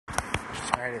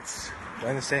Alright, it's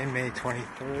Wednesday, May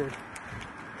 23rd.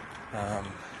 A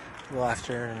little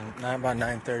after about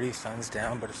 9:30, sun's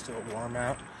down, but it's still warm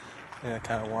out. And a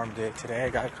kind of warm day today.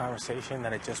 I got a conversation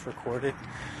that I just recorded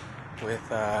with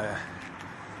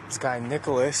this guy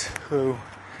Nicholas, who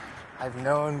I've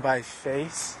known by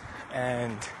face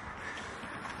and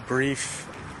brief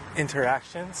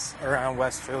interactions around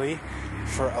West Philly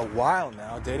for a while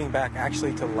now, dating back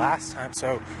actually to last time.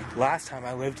 So last time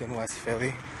I lived in West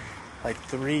Philly, like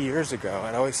 3 years ago,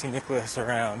 I'd always see Nicholas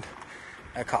around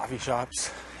at coffee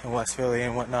shops in West Philly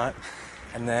and whatnot.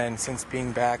 And then since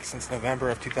being back since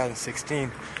November of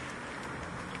 2016,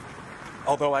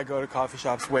 although I go to coffee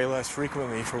shops way less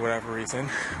frequently for whatever reason,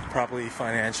 probably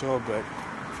financial, but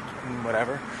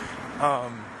whatever,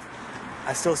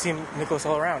 I still see Nicholas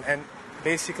all around. And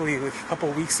basically, like a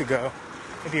couple weeks ago,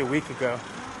 maybe a week ago,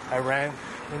 I ran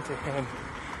into him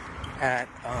at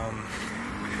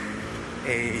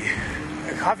a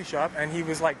coffee shop, and he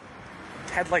was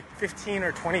had 15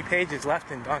 or 20 pages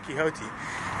left in Don Quixote.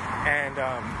 And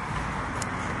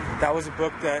that was a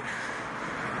book that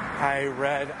I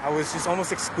read. I was just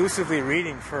almost exclusively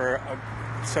reading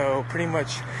so pretty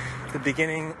much the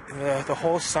beginning, the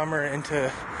whole summer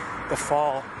into the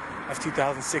fall of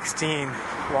 2016,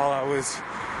 while I was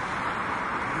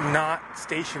not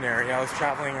stationary. I was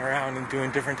traveling around and doing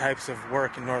different types of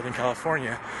work in Northern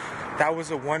California. That was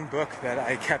the one book that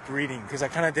I kept reading because I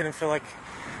kind of didn't feel like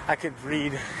I could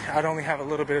read. I'd only have a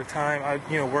little bit of time.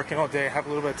 Working all day, have a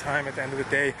little bit of time at the end of the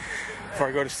day before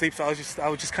I go to sleep. So I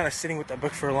was just kind of sitting with that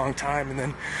book for a long time, and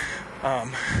then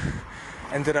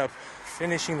ended up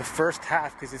finishing the first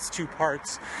half because it's 2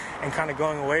 parts, and kind of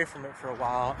going away from it for a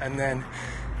while. And then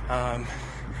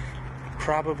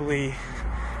probably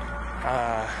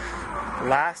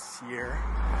last year,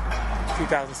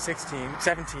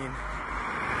 17,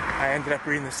 I ended up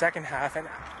reading the second half, and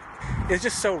it's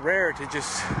just so rare to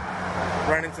just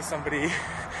run into somebody.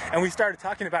 And we started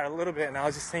talking about it a little bit, and I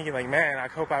was just thinking, man, I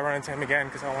hope I run into him again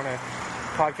because I want to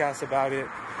podcast about it.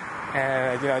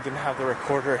 And I didn't have the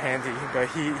recorder handy, but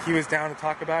he was down to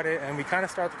talk about it, and we kind of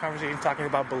started the conversation talking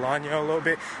about Bolaño a little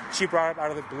bit. She brought it up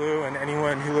out of the blue, and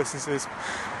anyone who listens to this,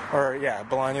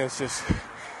 Bolaño is just,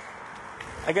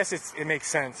 I guess it makes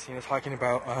sense, talking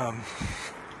about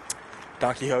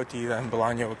Don Quixote, then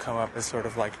Bolaño would come up as sort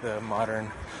of like the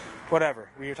modern, whatever.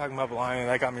 We were talking about Bolaño,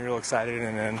 that got me real excited,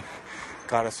 and then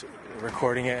got us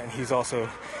recording it. And he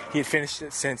had finished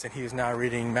it since, and he is now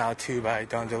reading Mao Tu by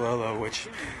Don DeLillo, which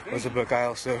was a book I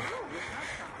also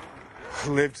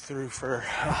lived through for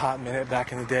a hot minute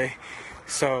back in the day.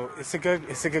 So it's a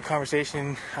good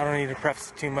conversation. I don't need to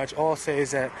preface too much. All I'll say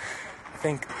is that I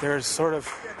think there's sort of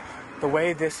the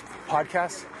way this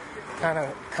podcast kind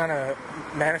of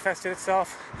manifested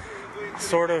itself,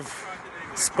 sort of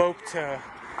spoke to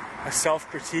a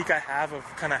self-critique I have of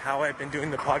kind of how I've been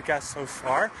doing the podcast so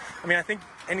far. I think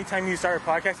anytime you start a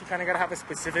podcast, you kind of got to have a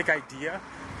specific idea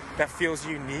that feels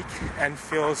unique and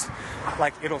feels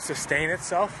like it'll sustain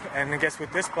itself. And I guess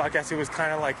with this podcast, it was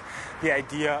kind of like the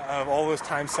idea of all those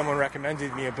times someone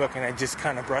recommended me a book and I just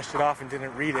kind of brushed it off and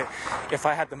didn't read it. If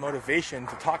I had the motivation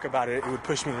to talk about it, it would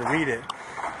push me to read it.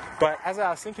 But as I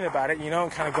was thinking about it,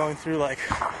 and kind of going through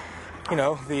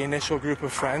the initial group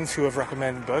of friends who have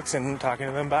recommended books and talking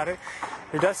to them about it,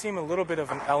 there does seem a little bit of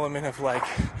an element of a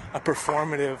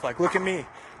performative, look at me,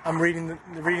 I'm reading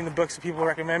the books that people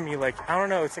recommend me. I don't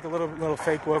know, it's like a little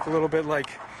fake woke, a little bit like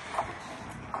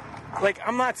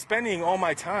I'm not spending all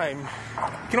my time.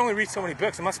 You can only read so many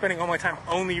books. I'm not spending all my time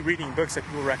only reading books that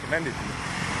people recommended me.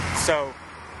 So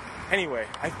anyway,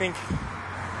 I think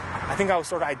I was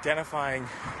sort of identifying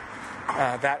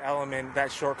that element,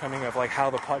 that shortcoming of how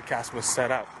the podcast was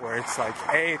set up, where it's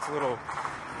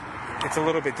it's a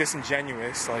little bit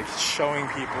disingenuous, showing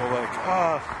people look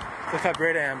how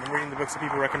great I am. I'm reading the books that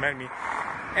people recommend me.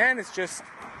 And it's just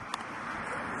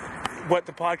what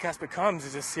the podcast becomes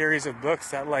is a series of books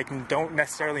that don't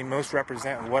necessarily most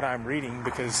represent what I'm reading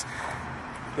because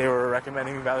they were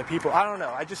recommending me by other people. I don't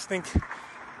know. I just think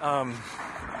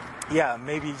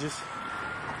maybe just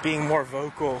being more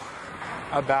vocal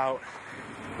about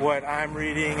what I'm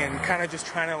reading and kind of just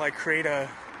trying to create a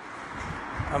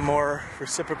more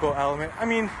reciprocal element.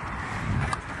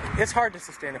 It's hard to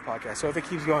sustain a podcast, so if it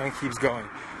keeps going, it keeps going.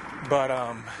 But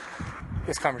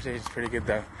this conversation is pretty good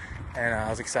though, and I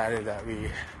was excited that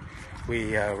we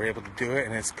were able to do it.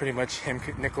 And it's pretty much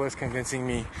Nicholas, convincing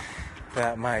me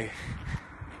that my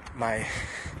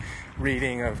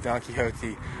reading of Don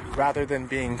Quixote, rather than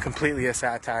being completely a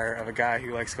satire of a guy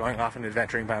who likes going off and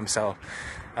adventuring by himself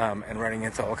and running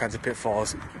into all kinds of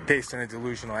pitfalls based on a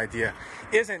delusional idea,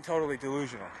 isn't totally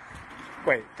delusional.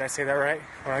 wait, did I say that right?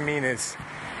 What I mean is,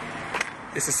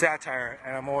 it's a satire,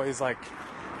 and I'm always like,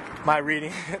 my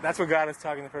reading, that's what God is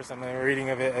talking the first time, my reading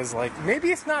of it as like,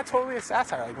 maybe it's not totally a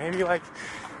satire, like maybe like,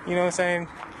 you know what I'm saying,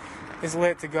 it's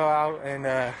lit to go out and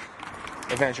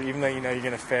adventure, even though you know you're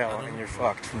gonna fail and you're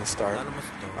fucked from the start.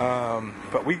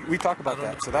 But we talk about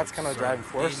that, so that's kind of the driving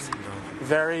force.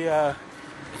 Very,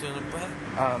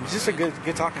 just a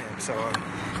good talking to him, so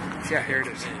yeah, here it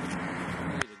is.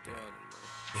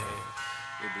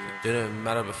 Didn't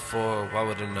matter before, why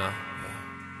would it now?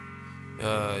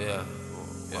 Yeah.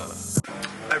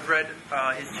 I've read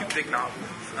his two big novels.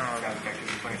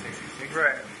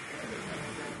 Right.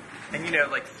 And you know,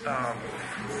 like,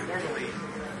 formally,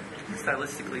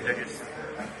 stylistically, they're just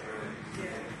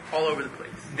all over the place.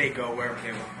 They go wherever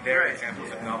they want. They're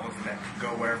examples of novels that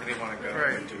go wherever they want to go.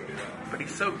 Right. But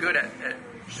he's so good at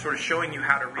sort of showing you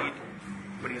how to read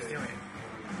what he's doing.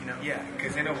 You know? Yeah,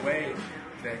 because in a way,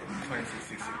 that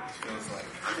 2666 feels like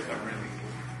a really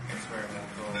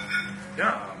experimental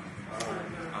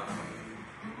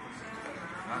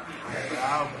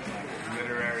album,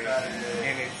 literary,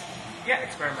 and it's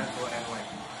experimental and like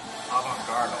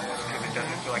avant-garde almost, because it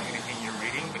doesn't feel like anything you're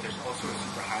reading, but there's also a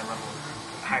super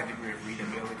high degree of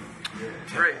readability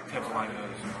to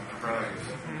Bolaño's prose.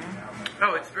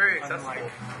 Oh, it's very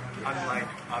accessible. Unlike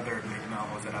other big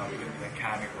novels that I would put in that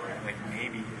category, like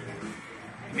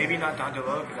maybe not Don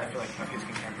DeLillo, because I feel like of his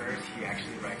contemporaries, he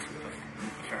actually writes with a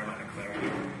fair amount of clarity.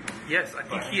 Yes, I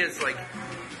think he is like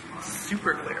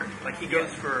super clear. Like he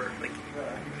goes for like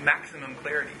maximum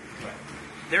clarity. Right.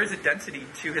 There's a density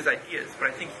to his ideas, but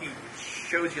I think he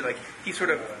shows you like he sort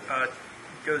of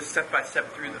goes step by step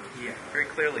through them. Yeah. Very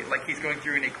clearly, like he's going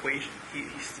through an equation.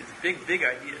 It's big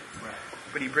ideas. Right.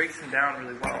 But he breaks them down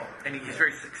really well, and he's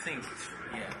very succinct.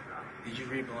 Yeah. Did you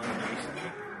read Bolaño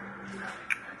recently?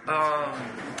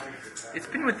 It's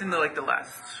been within the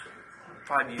last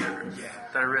 5 years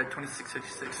that I read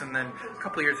 2666, and then a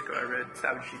couple of years ago I read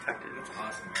Savage Detective. It's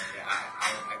awesome. Yeah,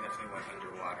 I definitely went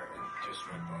underwater and just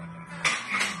read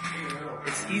Bolaño.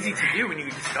 It's easy to do when you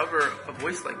discover a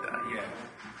voice like that. Yeah,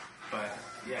 but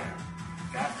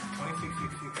that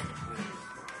 2666.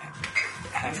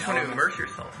 You just want to immerse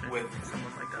yourself with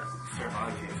someone like that.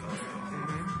 Cervantes also.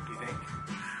 Do you think?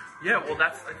 Yeah, well,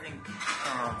 that's, I think,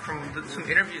 from some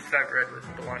interviews that I've read with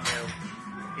Bolaño,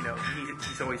 you know,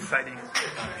 he's always citing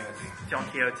Don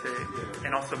Quixote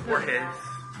and also Borges,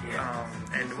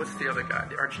 and what's the other guy,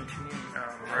 the Argentinian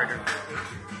writer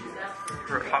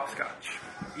who wrote Hopscotch.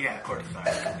 Yeah,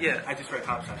 Cortázar. Yeah. I just read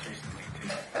Hopscotch recently,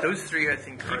 too. Those three, I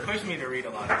think, He pushed me to read a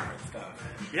lot of different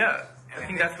stuff. Yeah. I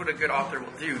think that's what a good author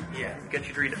will do. Yeah. Get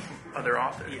you to read other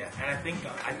authors. Yeah, and I think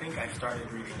I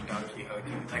started reading Don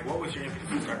Quixote. Like, what was your impetus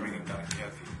to start reading Don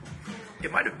Quixote?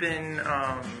 It might have been,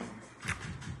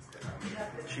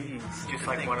 just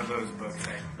like one of those books.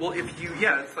 Well,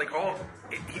 it's like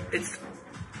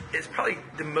it's probably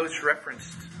the most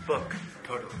referenced book.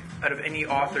 Totally. Out of any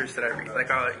authors that I read. Like,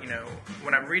 you know,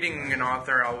 when I'm reading an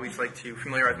author, I always like to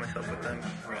familiarize myself with them.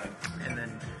 Right. And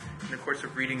then, in the course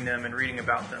of reading them and reading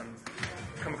about them,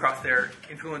 come across their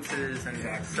influences, and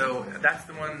so that's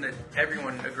the one that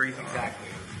everyone agrees on. Exactly.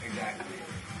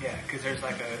 Yeah, because there's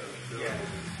like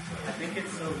I think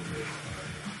it's so.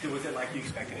 Was it like you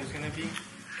expected it was going to be?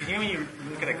 Because you know when you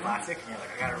look at a classic and you're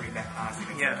like, I gotta read that classic,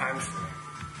 and sometimes,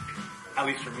 at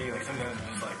least for me, like sometimes it's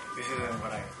just like, this isn't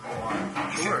what I want.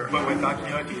 Sure. But with Don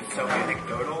Quixote, it's so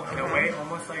anecdotal in a way,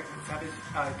 almost like Savage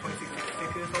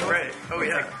 2666 is almost. Right. Oh, it's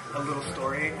yeah. like a little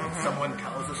story, someone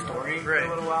tells a story for Right. a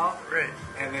little while. Right.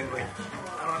 And then like,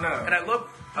 I don't know. And I love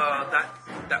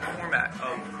that format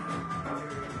of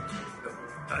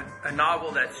a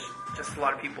novel that's just a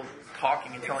lot of people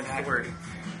talking and telling stories.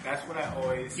 That's what I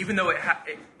always. Even though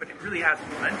but it really has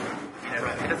momentum. You know,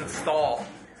 Right. It doesn't stall.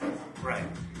 Right.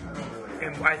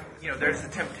 And there's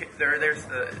the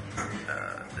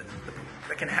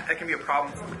that can be a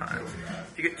problem sometimes.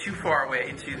 If you get too far away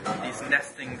into these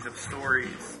nestings of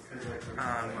stories,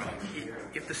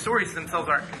 if the stories themselves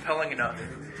aren't compelling enough,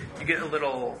 you get a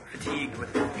little fatigued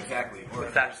with it. Exactly. Or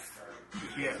With that.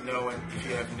 if you have no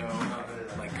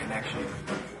like connection,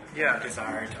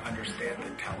 desire to understand the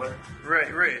teller,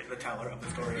 Right. the teller of the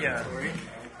story, Yeah. of the story.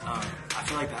 I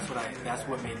feel like that's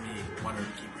what made me want to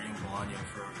keep reading Bolaño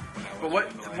for when I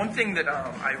was. But one thing that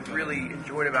I really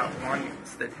enjoyed about Bolaño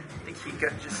is that I think he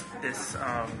got just this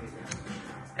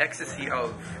ecstasy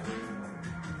of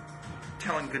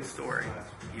telling good stories.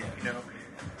 Yeah. You know,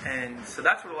 and so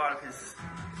that's what a lot of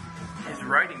his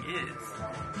writing is,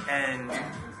 and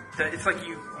that it's like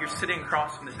you're sitting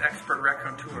across from this expert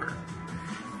raconteur,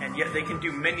 and yet they can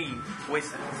do many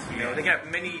voices. You know, they can have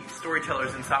many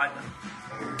storytellers inside them,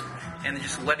 and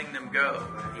just letting them go.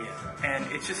 And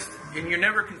it's just, and you're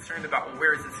never concerned about, well,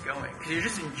 where is this going? Because you're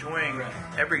just enjoying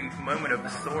every moment of the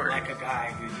story. Like a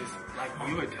guy who just, like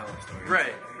you would tell a story.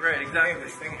 Right, exactly.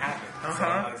 This thing happened. So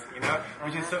I was,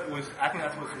 which is, I think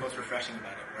that's what's most refreshing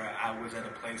about it, where I was at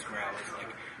a place where I was like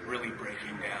really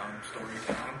breaking down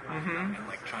storytelling and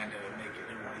like trying to make it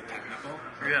really technical,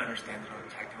 understand it on a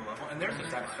technical level. And there's a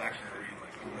satisfaction in reading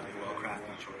like a really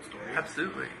well-crafted short story.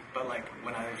 Absolutely. But like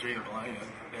when I was reading Bologna,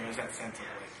 there was that sense of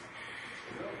like,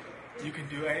 you can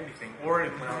do anything. Or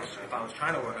if I was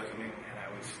trying to work on something and I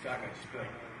was stuck, I'd just be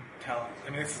like,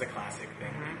 this is a classic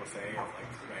thing people say,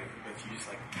 but you just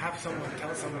like have someone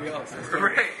tell somebody else.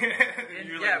 Right.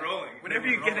 You're like rolling. Whenever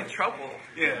you get in trouble,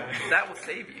 that will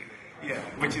save you. Yeah,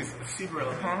 which is super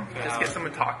relevant. Just get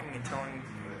someone talking and telling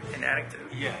an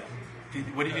anecdote. Yeah.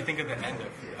 What did you think of the end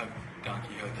of Don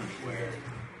Quixote?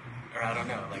 Or I don't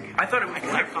know, like I thought it was.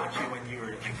 I caught you when you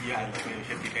were like you had like maybe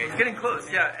 50 pages. It's getting close,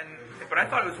 but I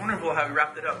thought it was wonderful how he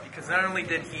wrapped it up, because not only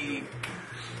did he,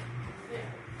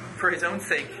 for his own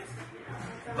sake,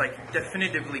 like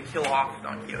definitively kill off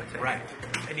Don Quixote, right,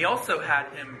 and he also had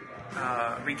him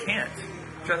recant,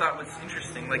 which I thought was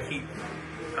interesting. Like he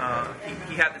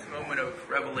had this moment of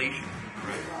revelation,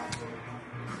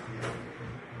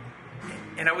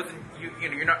 and I wasn't,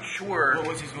 you're not sure. What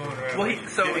was his moment of revelation?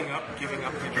 Giving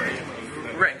up the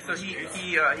dream. Right. So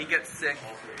he gets sick.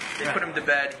 They put him to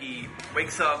bed. He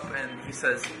wakes up and he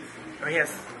says, he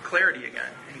has clarity again,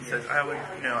 and he says,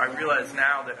 I realize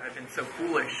now that I've been so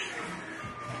foolish,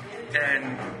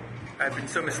 and I've been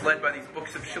so misled by these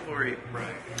books of chivalry,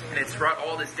 and it's wrought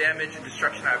all this damage and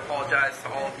destruction. I apologize to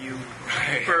all of you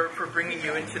for bringing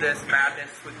you into this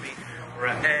madness with me.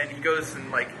 And he goes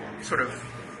and like sort of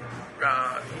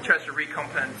he tries to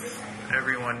recompense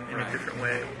everyone in a different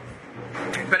way.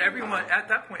 But everyone at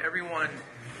that point, everyone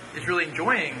is really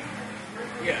enjoying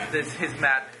his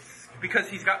madness, because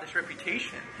he's got this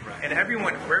reputation, and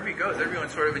everyone, wherever he goes, everyone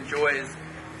sort of enjoys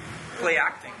play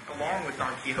acting along with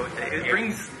Don Quixote. It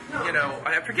brings,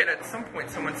 I forget, at some point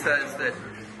someone says that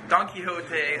Don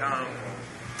Quixote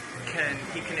can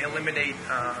eliminate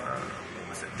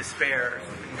despair or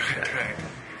something like that.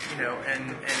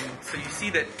 And so you see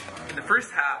that in the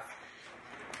first half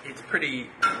it's pretty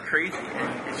crazy,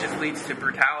 and it just leads to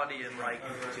brutality and like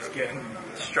just getting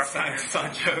destruction.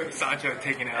 Sancho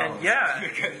taken out.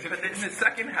 And but in the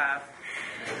second half,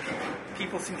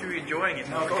 people seem to be enjoying it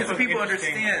because the people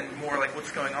understand more like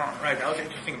what's going on. Right, that was an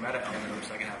interesting meta element of the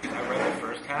second half. I read the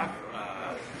first half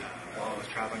while I was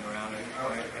traveling around,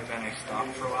 and then I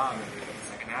stopped for a while and then read the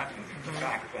second half. And the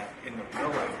fact that in the real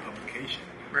life publication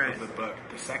of the book,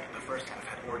 the first half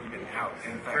had already been out,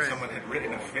 and in fact someone had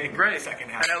written a fake second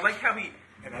half. And I like how he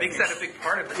makes that a big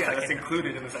part of the second half. That's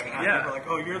included in the second half. People were like,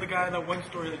 oh, you're the guy in that one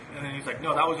story, and then he's like,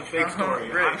 no, that was a fake story.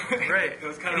 Right. It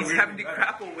was kind and of he's having to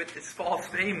grapple with this false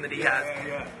fame that he has.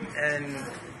 And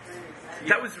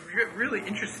that was really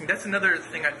interesting. That's another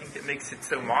thing I think that makes it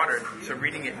so modern. So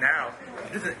reading it now,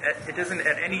 it doesn't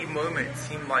at any moment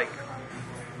seem like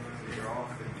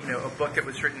a book that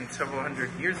was written several hundred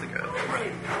years ago.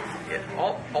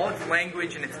 All its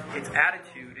language and its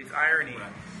attitude, its irony,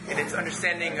 and its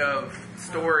understanding of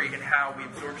story and how we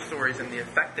absorb stories and the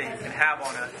effect they can have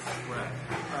on us.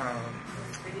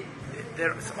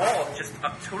 It's all just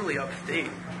totally up to date.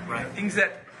 Things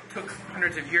that took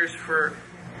hundreds of years for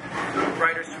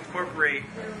writers to incorporate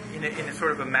in a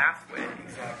sort of a math way.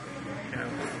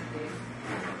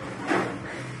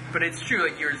 But it's true,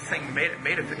 like you were saying,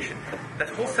 metafiction. That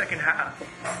whole second half,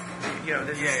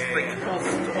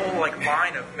 there's whole like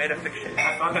line of metafiction.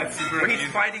 I found that super where he's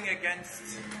fighting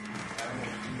against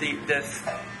this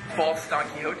false Don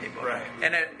Quixote book,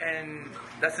 and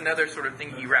that's another sort of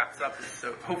thing he wraps up.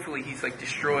 So hopefully he's like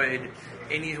destroyed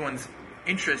anyone's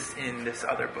interest in this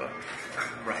other book.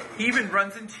 He even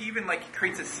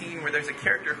creates a scene where there's a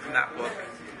character from that book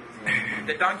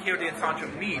that Don Quixote and Sancho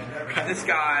meet. This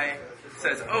guy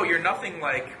says, oh, you're nothing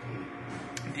like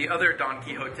the other Don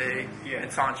Quixote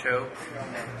and Sancho,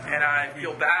 and I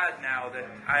feel bad now that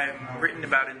I'm written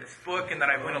about in this book and that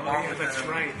I went along with them.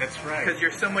 That's right. Because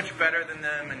you're so much better than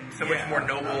them and so much more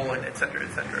noble, and et cetera,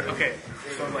 et cetera. Okay,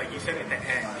 so like you said at the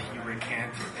end, he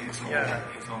recanted his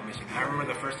whole mission. I remember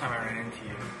the first time I ran into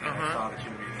you and I saw that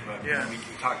you were reading the book, and we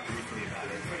talked briefly about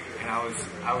it, and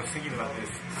I was thinking about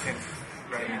this since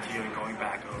running into you and going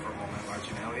back over all my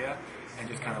Marginalia. and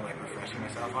just kind of like refreshing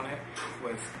myself on it,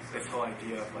 was this whole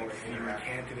idea of like if you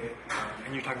recanted it,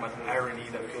 and you're talking about the irony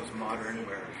that feels modern,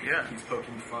 where he's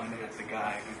poking fun at the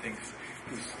guy who thinks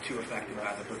who's too affected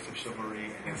by the books of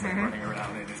chivalry and is like running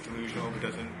around and is delusional but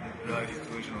doesn't realize he's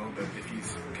delusional, but if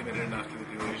he's committed enough to the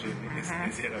delusion,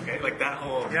 is it okay? Like that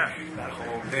whole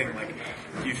thing, like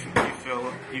you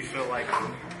feel like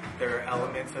there are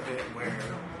elements of it where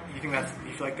you feel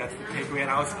like that's the takeaway.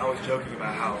 And I was joking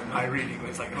about how my reading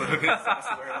was like a little bit sus,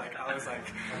 where like I was like,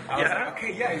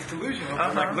 okay, yeah, he's delusional,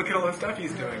 but like look at all the stuff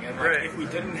he's doing. And like if we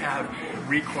didn't have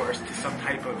recourse to some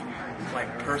type of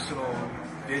like personal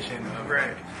vision of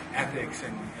like ethics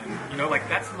and you know, like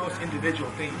that's the most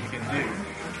individual thing you can do,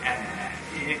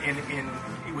 in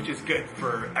which is good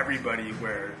for everybody.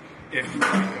 Where if you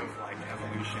think of like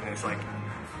evolution as like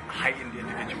heightened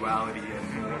individuality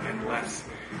and less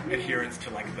adherence to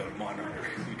like the monarch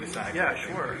who decides. Yeah,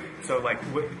 sure. So like,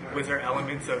 was there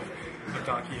elements of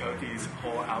Don Quixote's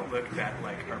whole outlook that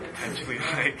like are potentially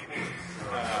like,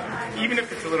 even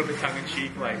if it's a little bit tongue in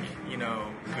cheek, like, you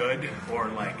know, good or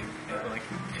like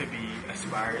to be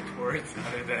aspired towards,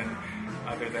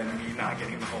 other than me not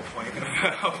getting the whole point of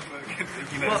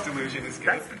thinking that his delusion is good?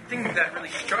 That's the thing that really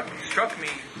struck me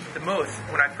the most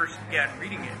when I first began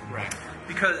reading it. Right.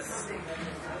 Because,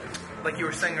 like you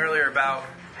were saying earlier about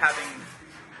having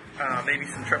maybe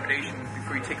some trepidation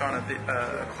before you take on a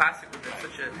classic with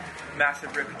such a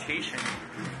massive reputation,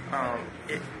 I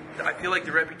feel like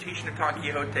the reputation of Don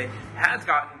Quixote has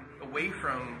gotten away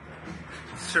from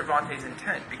Cervantes'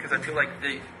 intent, because I feel like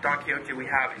the Don Quixote we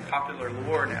have in popular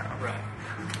lore now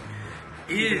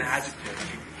is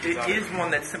one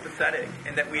that's sympathetic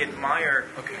and that we admire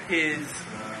his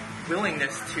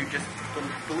willingness to just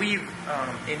believe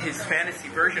in his fantasy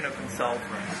version of himself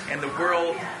and the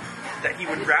world that he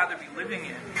would rather be living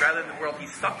in rather than the world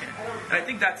he's stuck in. And I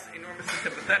think that's enormously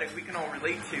sympathetic. We can all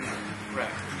relate to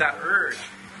that urge,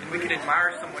 and we can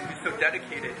admire someone who's so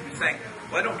dedicated, who's saying,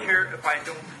 well, I don't care if I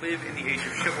don't live in the age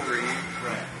of chivalry.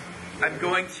 I'm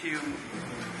going to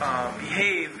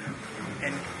behave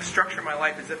and structure my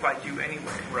life as if I do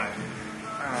anyway.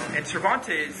 And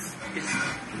Cervantes is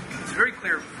very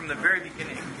clear from the very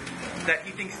beginning that he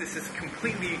thinks this is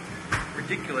completely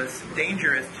ridiculous,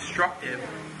 dangerous, destructive,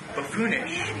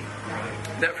 buffoonish.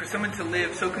 That for someone to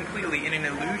live so completely in an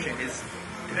illusion is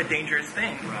a dangerous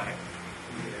thing.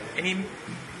 And he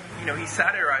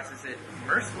satirizes it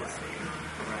mercilessly.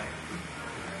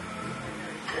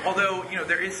 Although,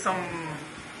 there is some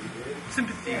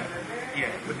sympathy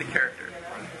with the character.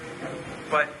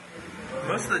 But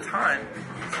most of the time,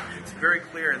 it's very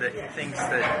clear that he thinks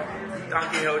that Don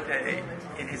Quixote,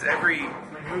 in his every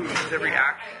move, his every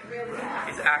action,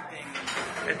 is acting,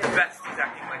 at the best, he's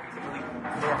acting like a complete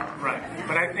moron.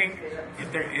 But I think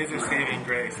if there is a saving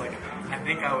grace, like, I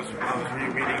think I was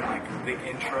rereading, like, the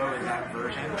intro in that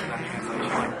version, in that translation,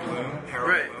 like,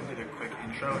 Harold Bloom did a quick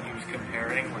intro, and he was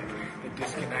comparing, like, the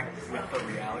disconnect with the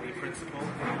reality principle of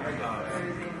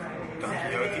Don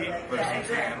Quixote versus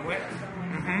Hamlet.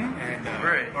 And,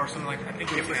 or something like, I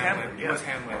think it was Hamlet. It was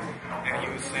Hamlet. And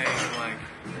he was saying, like,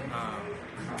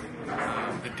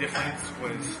 the difference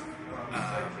was,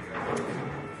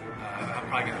 I'm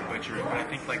probably going to butcher it, but I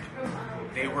think, like,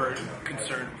 they were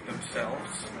concerned with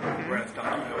themselves, whereas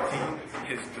Don Quixote,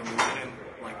 his delusion,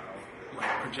 like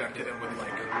projected him with,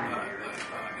 like,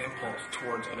 impulse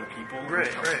towards other people.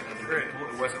 It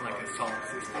wasn't, like, a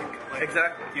solipsistic, like,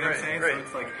 exactly. You know what I'm saying? So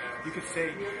it's, like, you could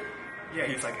say, yeah,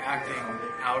 he's like acting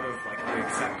out of like the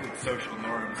accepted social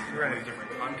norms in all these different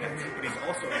contexts, but he's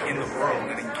also in the world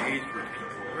and engaged with people.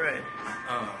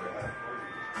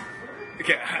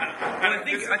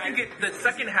 The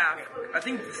second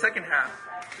half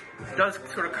does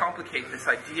sort of complicate this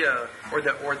idea or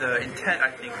the intent,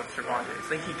 I think, of Cervantes. I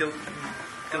think he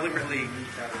deliberately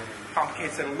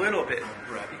complicates it a little bit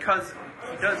because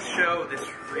he does show this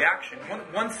reaction.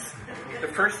 Once the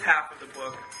first half of the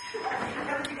book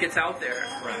gets out there,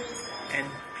 and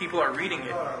people are reading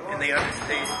it, and they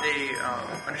understand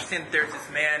that there's this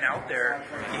man out there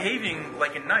behaving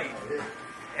like a knight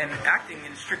and acting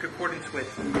in strict accordance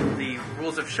with the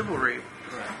rules of chivalry.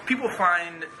 People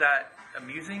find that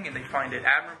amusing, and they find it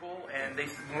admirable, and they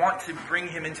want to bring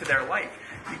him into their life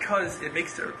because it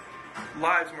makes their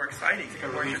lives more exciting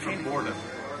and more entertaining. Boredom.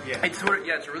 It's a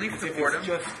relief to boredom.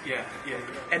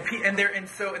 And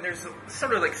there's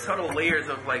sort of like subtle layers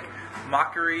of like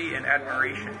mockery and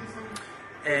admiration.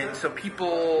 And so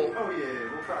people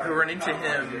who run into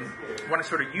him want to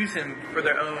sort of use him for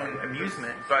their own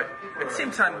amusement, but at the same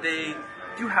time they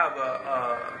do have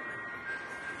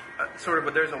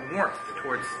there's a warmth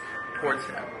towards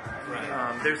him.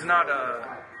 There's not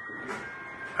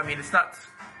I mean, it's not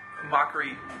a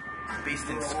mockery based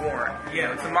in scorn. You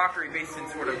know, it's a mockery based in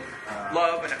sort of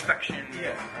love and affection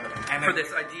for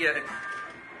this idea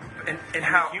and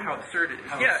how absurd it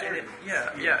is.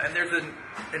 And there's a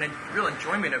real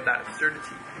enjoyment of that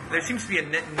absurdity. There seems to be a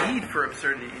need for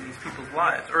absurdity in these people's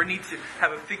lives, or a need to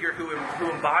have a figure who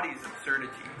embodies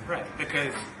absurdity. Right,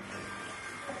 because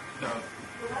the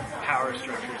power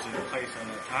structures in place at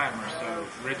that time are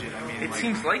so rigid. I mean, it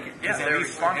seems like it. Yeah, they're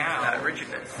responding to that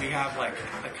rigidness. We have like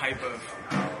a type of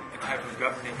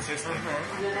governing system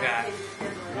that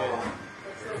will,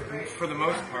 for the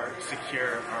most part,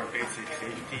 secure our basic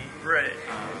safety. Right.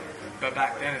 But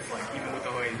back then, it's like, even with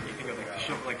the way you think of like the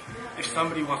show, like if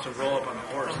somebody wants to roll up on a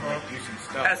horse and like do some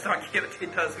stuff, as Don Quixote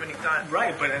does many times.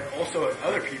 Right, but then also if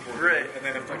other people do it, and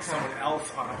then if like someone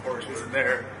else on a horse isn't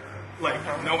there, like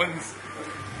there's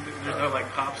no like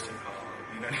cops to call.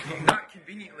 You know what I mean? Not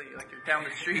conveniently, like you're down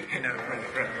the street, you know.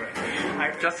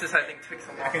 right. Justice, I think, takes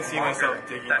a lot. I can see myself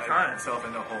digging myself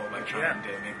in the hole, like trying to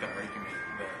make the argument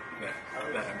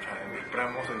that I'm trying to make, but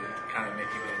I'm also kind of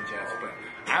making it in jest. But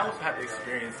I also had the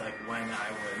experience, like when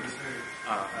I was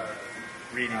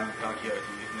reading Don Quixote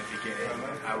in the beginning,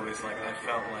 I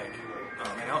felt like,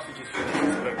 and I also just finished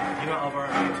this book. You know Alvaro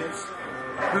Vitas?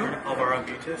 Who? Alvaro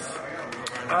Vitas.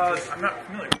 I'm not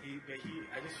familiar.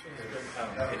 I just finished the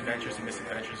book, Adventures and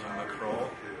Misadventures of Macrol,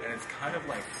 and it's kind of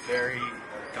like very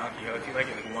Don Quixote, like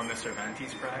it won the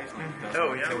Cervantes Prize.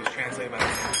 It was translated by the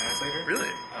same translator.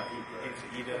 Really? It's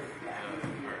Edith.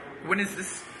 When is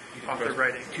this author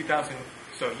writing? 2000.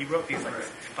 So he wrote these like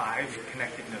 5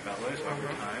 connected novellas over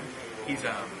time. He's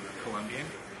Colombian,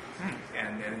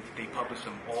 and then they published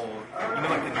them all. You know,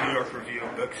 like the New York Review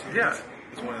of Books. Yeah.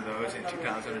 It's one of those in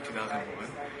 2000 or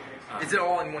 2001. Is it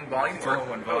all in one volume? It's all in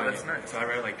one volume. Oh, that's nice. So I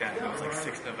read it like that, and it was like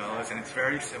 6 novellas, and it's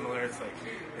very similar. It's like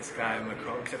this guy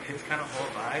Macron, except his kind of whole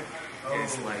vibe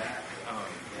is like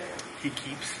he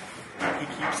keeps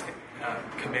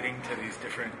committing to these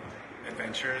different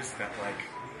adventures that like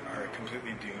are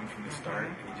completely doomed from the start,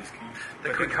 and he just keeps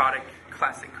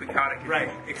classic quixotic.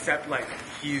 Right, except like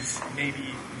he's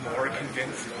maybe more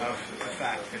convinced of the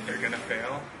fact that they're gonna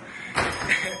fail.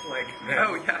 Like that,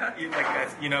 like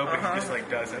that's, you know, but he just like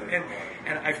doesn't.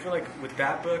 And I feel like with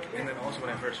that book, and then also when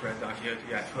I first read Don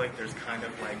Quixote, I feel like there's kind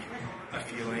of like a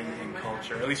feeling in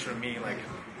culture, at least for me, like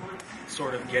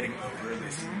sort of getting over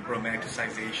this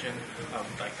romanticization of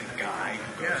like the guy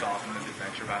who goes off on this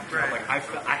adventure about himself. Right.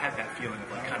 Like I had that feeling of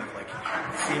like kind of like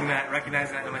seeing that,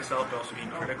 recognizing that in myself, but also being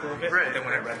critical of it. Right. But then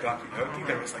when I read Don Quixote,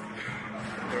 there was like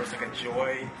a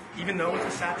joy, even though it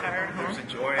was a satire, there was a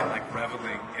joy in like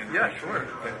reveling in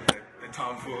the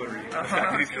tomfoolery of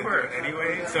that he's doing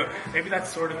anyway. So maybe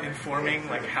that's sort of informing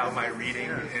like how my reading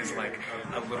is like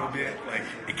a little bit like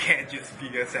it can't just be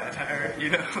a satire, you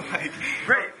know? Like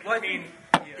right. Well, I mean,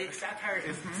 the satire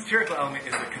is the satirical element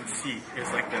is the conceit, is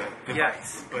like the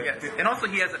device. But and also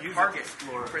he has a target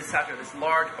for his satire, this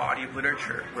large body of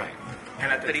literature, right?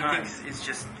 And at the that time, he thinks is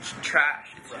just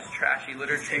trash. It's just trashy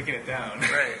literature. He's taking it down,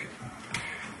 right?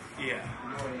 Yeah.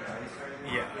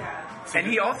 So and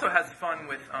he also has fun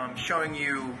with showing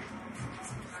you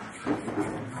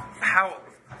how,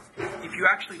 if you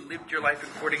actually lived your life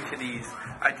according to these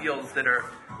ideals that are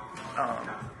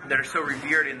so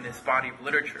revered in this body of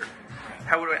literature,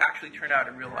 how would it actually turn out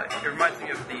in real life? It reminds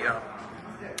me of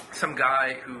some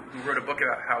guy who wrote a book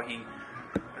about how he,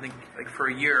 I think like for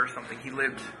a year or something, he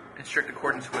lived in strict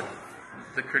accordance with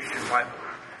the Christian Bible.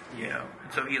 You know,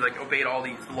 and so he like obeyed all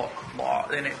these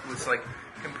laws, and it was like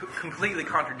completely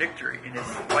contradictory, and his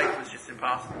life was just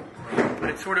impossible. But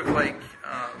it's sort of like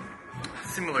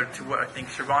similar to what I think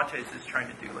Cervantes is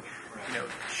trying to do. Like, you know,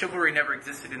 chivalry never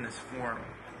existed in this form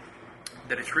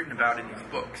that it's written about in these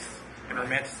books and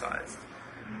romanticized,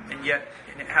 and yet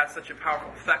it has such a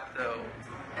powerful effect, though,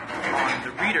 on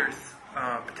the readers.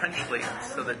 Potentially,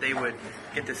 so that they would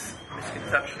get this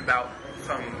misconception about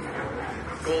some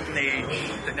golden age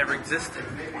that never existed.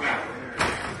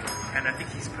 And I think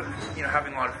he's,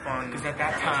 having a lot of fun. Because at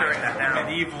that time,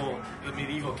 the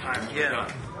medieval times were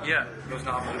done. Yeah. Those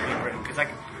novels were being written. Because I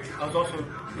was also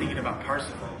thinking about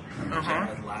Parsifal, which I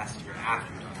read last year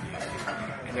after Don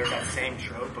Quixote. And there's that same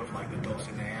trope of like the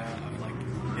Dulcinea of like,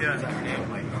 what's that name?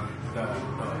 Like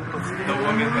the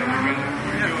woman that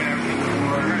you're doing everything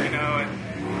for, you know,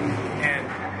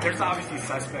 and there's obviously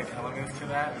suspect elements to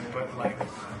that, but like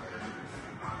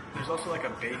there's also like a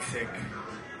basic,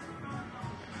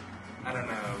 I don't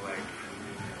know, like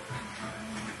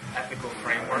ethical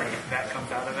framework that comes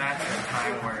out of that at a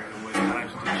time where it was kind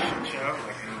of just a shit show,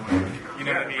 like anyone, you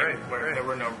know what I mean? Where there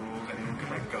were no rules and anyone could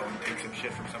like go and take some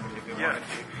shit from somebody if they wanted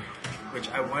to. which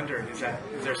I wonder, is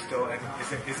there still,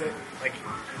 is it, like,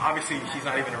 obviously she's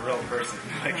not even a real person,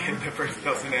 like in the first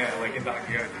Dulcinea, like in Don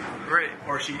Quixote. Right.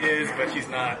 Or she is, but she's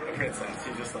not a princess.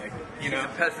 She's just like, you she's know. a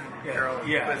peasant girl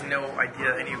who has no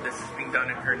idea any of this is being done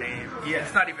in her name. Yeah.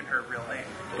 It's not even her real name.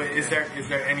 But is there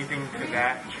anything to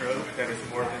that trope that is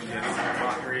more than just a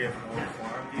mockery of an old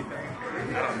form, do you think?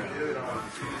 I don't know.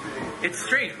 It's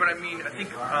strange, but I mean, I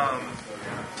think,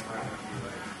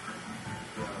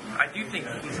 I do think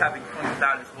he's having fun with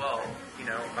that as well, you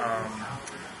know.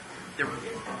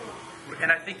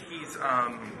 And I think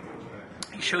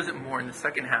he shows it more in the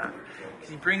second half.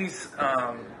 He brings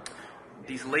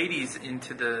these ladies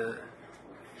into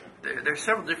there's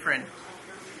several different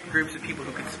groups of people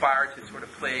who conspire to sort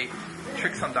of play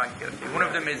tricks on Don Quixote. One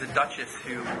of them is a duchess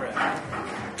who,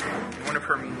 one of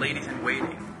her ladies in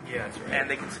waiting. Yeah, that's right. And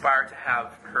they conspire to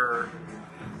have her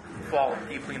fall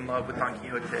deeply in love with Don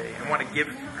Quixote and want to give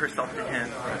herself to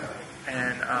him.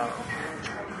 And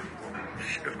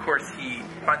of course, he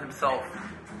finds himself,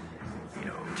 you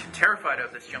know, terrified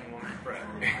of this young woman,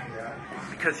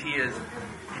 because he is,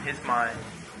 in his mind,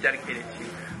 dedicated to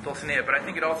Dulcinea. But I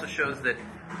think it also shows that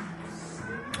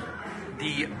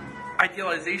the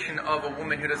idealization of a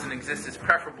woman who doesn't exist is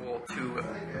preferable to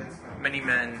many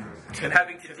men and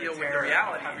having to deal with the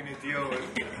reality. Having to deal with,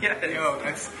 yes. Yo,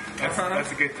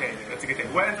 that's a good take. That's a good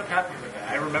take. What ends up happening with that?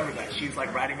 I remember that. She's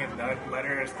like writing in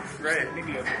letters, right?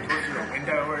 Maybe through a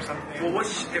window or something. Well,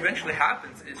 what eventually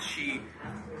happens is she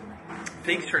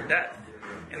fakes her death,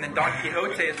 and then Don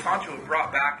Quixote and Sancho are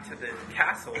brought back to the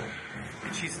castle,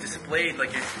 and she's displayed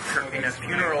like in a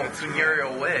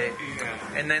funereal way.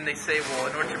 Yeah. And then they say, well,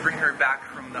 in order to bring her back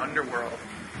from the underworld,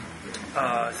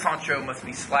 Sancho must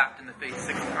be slapped in the face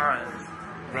 6 times.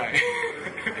 Right.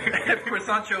 And of course,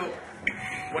 Sancho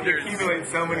wonders, you accumulate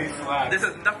so many slaps. This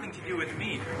has nothing to do with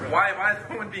me. Why is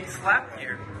the woman being slapped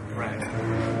here? Right.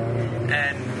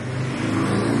 And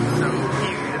so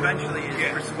he eventually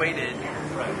is persuaded,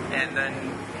 and then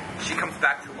she comes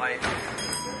back to life.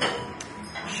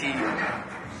 She's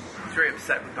very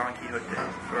upset with Don Quixote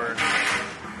for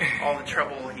all the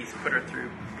trouble he's put her through,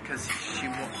 because he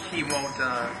won't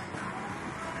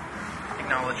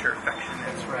acknowledge her affection.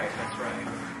 That's right.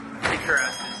 Take her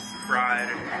as his bride.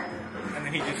 And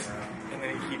then he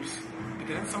keeps.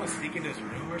 Didn't someone sneak into his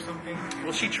room or something?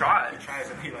 Well, she tries. He tries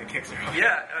and he like kicks her off.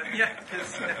 Yeah,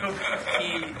 because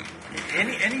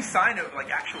any sign of like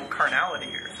actual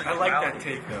carnality or I like that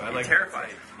take though. I like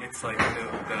terrified. It's like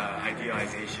the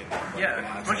idealization.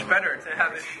 It's much better to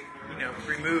have it,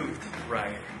 removed.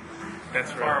 Right.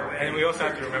 That's right. And we also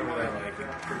have to remember that like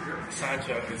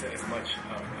Sancho is as much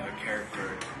of a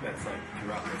character that's like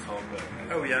throughout this whole book.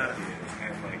 Oh yeah.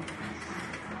 And like.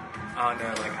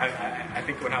 I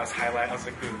think when I was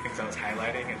looking through the things I was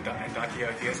highlighting, and Don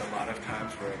Quixote has a lot of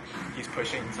times where he's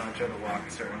pushing Sancho to walk a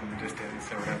certain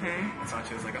distance or whatever, and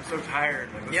Sancho's like, I'm so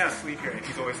tired, like, let's just sleep here, and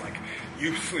he's always like,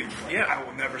 you sleep, like, I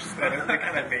will never sleep. And it's like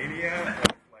kind of mania.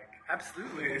 Like,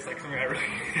 absolutely. It's like something I really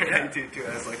relate to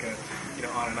as like a,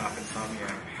 on and off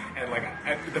insomnia. And like,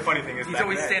 the funny thing is, he's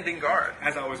always standing guard.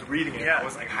 As I was reading it, I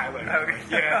was like highlighting. Okay. Like,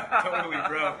 yeah, totally,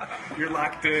 bro. You're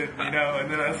locked in, And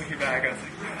then I was looking back, I was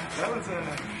like, yeah, that was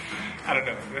I don't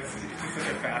know. It's just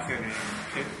such a fascinating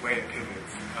way it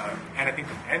pivots. And I think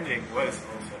the ending was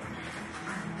also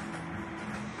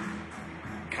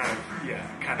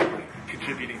kind of like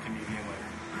contributing to me being like,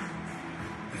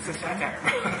 it's a satire.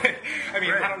 I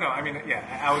mean, I don't know. I mean,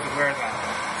 I was aware of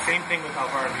that. Same thing with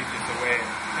Alvaro Luis, the way.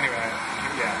 Anyway,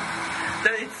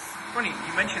 It's funny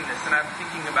you mentioned this, and I'm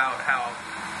thinking about how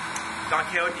Don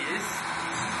Quixote is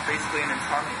basically an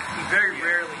insomniac. He very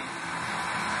rarely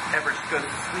ever goes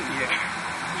to sleep. Yeah.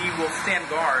 He will stand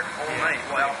guard all night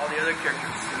while all the other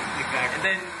characters sleep. Exactly. And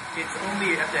then it's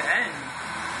only at the end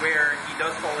where he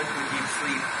does fall into a deep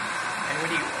sleep, and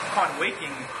when upon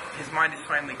waking, his mind is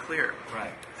finally clear. Right.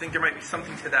 I think there might be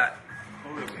something to that.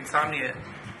 Insomnia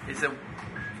is that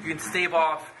you can stave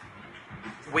off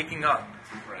waking up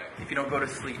if you don't go to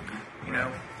sleep,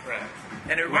 Right.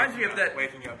 And it reminds me of that.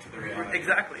 Waking up to the reality.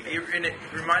 Exactly. And it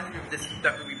reminds me of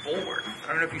that movie Bulwark. I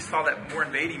don't know if you saw that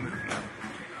Warren Beatty movie,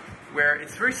 where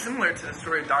it's very similar to the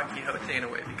story of Don Quixote in a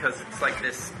way, because it's like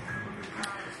this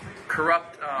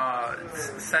corrupt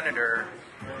senator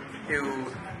who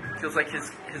feels like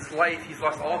his life, he's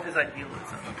lost all of his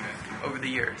idealism over the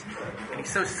years. And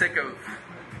he's so sick of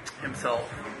himself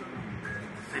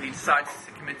that he decides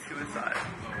to commit suicide.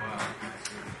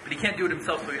 But he can't do it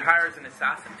himself, so he hires an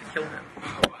assassin to kill him.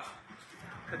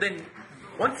 But then,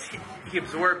 once he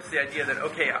absorbs the idea that,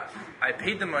 okay, I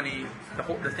paid the money,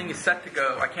 the thing is set to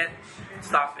go, I can't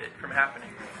stop it from happening.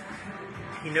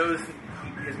 He knows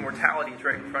his mortality is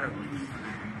right in front of him,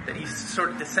 that he sort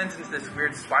of descends into this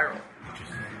weird spiral.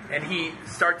 And he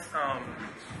starts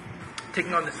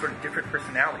taking on this sort of different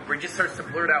personality, where he just starts to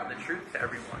blurt out the truth to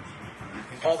everyone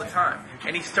all the time.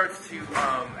 And he starts to,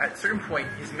 at a certain point,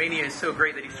 his mania is so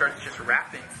great that he starts just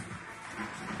rapping.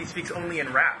 He speaks only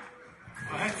in rap.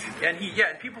 What? And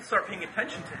and people start paying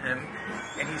attention to him,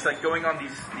 and he's like going on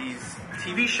these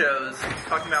TV shows,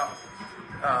 talking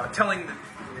about telling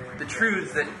the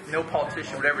truths that no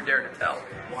politician would ever dare to tell.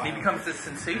 Wow. And he becomes this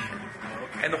sensation.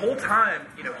 And the whole time,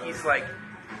 he's like,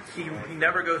 he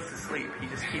never goes to sleep. He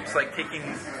just keeps like taking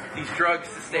these drugs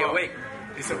to stay awake.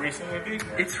 Is it recent movie?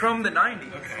 It's from the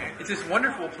 90s. Okay. It's this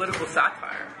wonderful political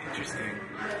satire. Interesting.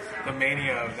 The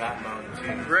mania of that moment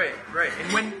too. Right.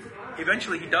 And when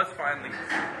eventually he does finally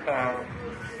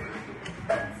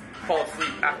fall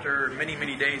asleep after many,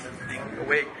 many days of being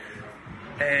awake,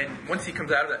 and once he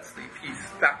comes out of that sleep, he's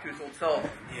back to his old self.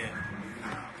 Yeah.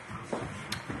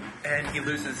 And he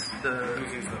loses the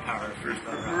power of first.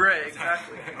 Right,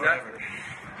 exactly.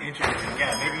 Interesting.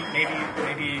 Yeah,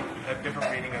 maybe a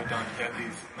different reading of Don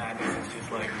Quixote's madness is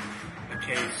just like a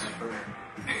case for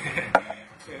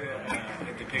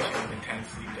a depiction of intense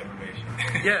sleep deprivation.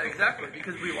 Yeah, exactly.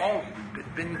 Because we've all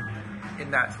been in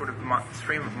that sort of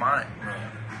frame of mind,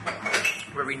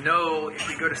 where we know if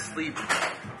we go to sleep,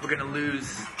 we're going to lose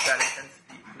that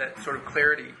intensity, that sort of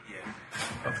clarity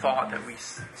of thought that we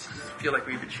feel like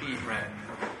we've achieved. Right.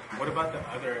 What about the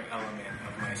other element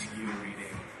of my skew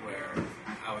reading, where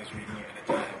I was reading it at a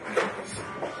time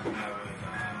when I was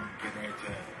getting ready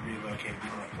to relocate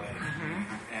from a place,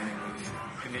 and it was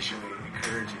initially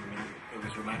encouraging me. It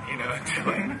was to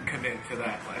like commit to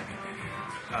that, like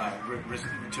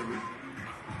to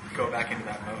go back into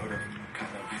that mode of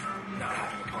kind of not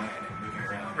having a plan and moving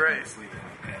around, right?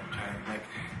 And trying like.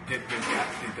 Did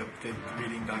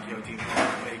reading Don Quixote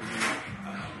make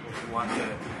you want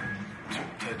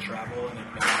to travel and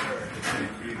adventure, or did it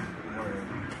make you more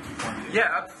want to?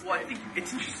 Yeah, well, I think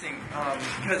it's interesting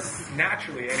because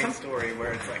naturally any story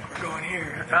where it's like we're going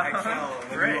here, and I fell,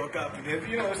 and then you woke up, and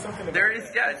there's something about there is.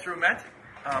 That. Yeah, it's romantic.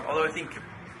 Although I think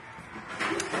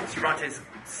Cervantes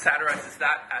satirizes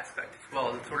that aspect as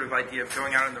well, the sort of idea of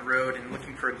going out on the road and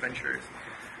looking for adventures,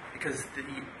 because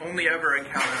he only ever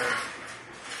encountered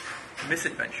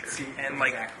misadventure and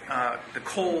like the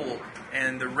cold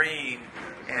and the rain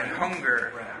and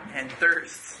hunger and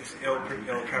thirst, just ill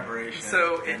preparation.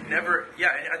 So it never,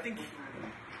 I think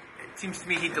it seems to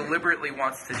me he deliberately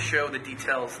wants to show the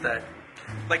details that,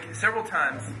 like several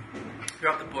times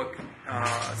throughout the book,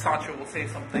 Sancho will say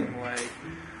something like,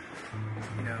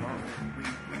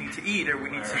 we need to eat, or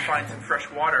we need to find some fresh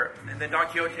water, and then Don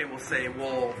Quixote will say,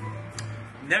 well,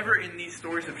 never in these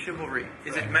stories of chivalry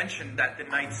is it mentioned that the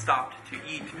knights stopped to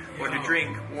eat or to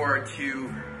drink or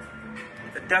to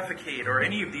defecate or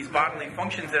any of these bodily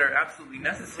functions that are absolutely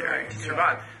necessary to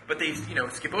survive. But they,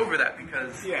 skip over that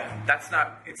because that's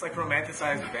not... It's like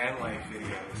romanticized van life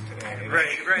videos today.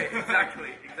 Right,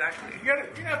 exactly. You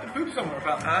have to poop somewhere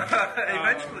about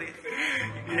eventually.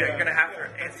 You're going to have to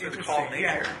answer the call of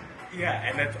nature. Yeah,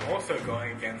 and that's also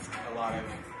going against a lot of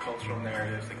cultural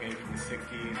narratives, like maybe from the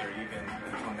 60s or even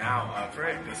until now, of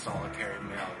like the solitary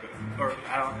male, or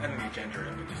I don't mean gender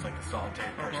it, but just like the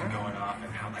solitary person going off,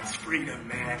 and how that's freedom,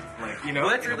 man. Like, Well,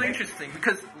 that's really interesting,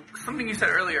 because something you said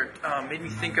earlier made me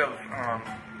think of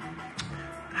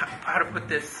how to put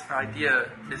this idea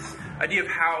of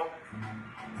how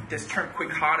this term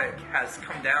quixotic has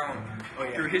come down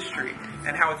through history,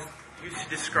 and how it's used to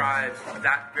describe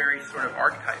that very sort of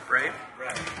archetype, right?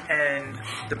 And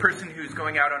the person who's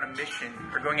going out on a mission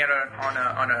or going out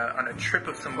on a trip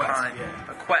of some kind,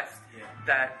 a quest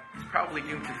that is probably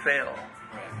doomed to fail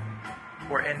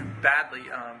or end badly.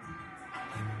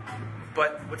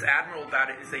 But what's admirable about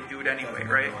it is they do it anyway,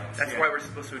 right? That's why we're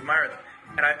supposed to admire them.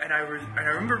 And I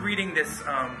remember reading this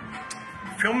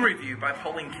film review by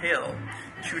Pauline Kael.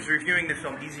 She was reviewing the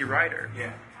film Easy Rider,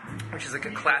 which is like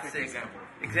a classic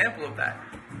example of that.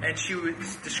 And she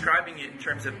was describing it in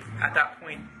terms of, at that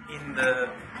point in the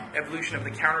evolution of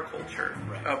the counterculture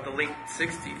of the late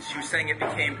 60s, she was saying it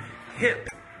became hip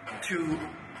to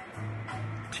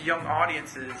young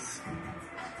audiences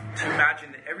to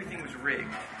imagine that everything was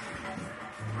rigged.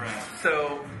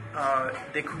 So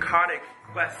the quixotic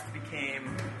quest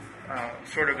became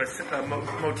sort of a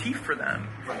motif for them.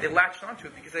 They latched onto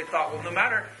it because they thought, well, no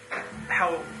matter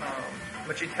how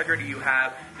much integrity you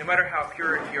have, no matter how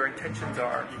pure your intentions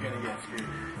are, you're going to get screwed.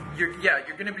 You're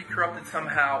going to be corrupted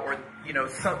somehow, or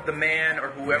the man or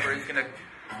whoever is going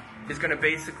to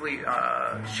basically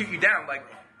shoot you down, like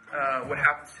what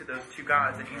happens to those two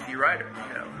guys in Easy Rider,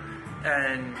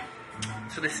 And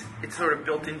so it's sort of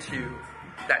built into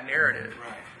that narrative.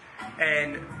 Right.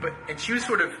 And she was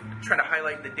sort of trying to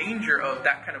highlight the danger of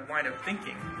that kind of line of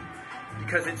thinking,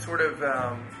 because it's sort of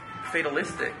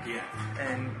fatalistic,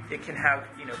 and it can have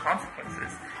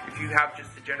consequences if you have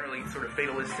just a generally sort of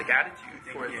fatalistic attitude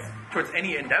towards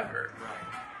any endeavor.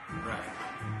 Right.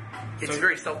 It's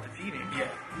very self-defeating. Yeah,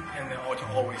 and then to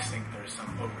always think there's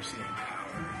some overseeing power.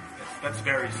 That's a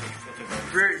very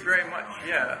very much.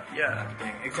 Yeah.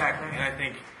 Thing. Exactly, and I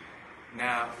think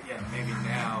maybe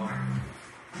now.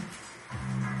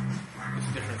 It's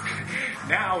different.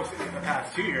 Now, in the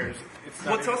past 2 years,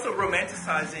 it's also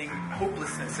romanticizing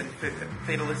hopelessness and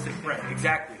fatalistic. Right,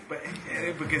 exactly. But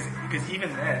because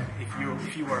even then, if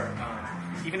you are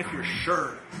even if you're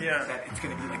sure that it's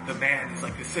going to be like the man is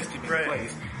like the system in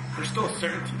place, there's still a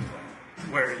certainty to that,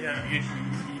 where you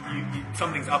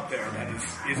something's up there that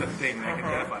is a thing that can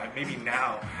identify. Maybe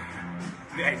now,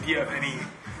 the idea of any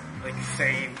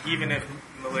sane, even if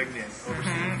malignant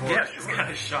overseeing force is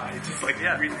kind of shot. It's just like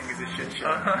everything is a shit show.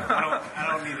 I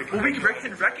don't need to. Well, we can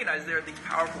recognize there are these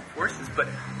powerful forces, but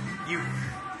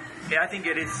I think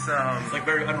it is. It's like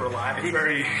very unreliable. It's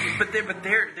very. But they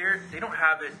don't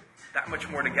have it that much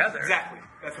more together. Exactly.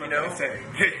 That's what I'm going to say.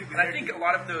 And I think a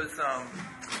lot of those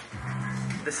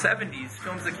the 70s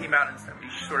films that came out in the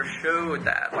 70s sort of showed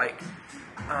that. Like,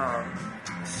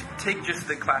 take just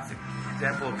the classic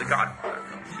example of the Godfather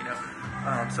films.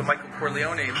 So Michael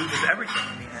Corleone loses everything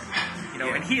in the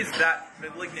end, and he is that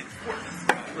malignant force.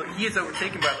 He is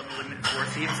overtaken by the malignant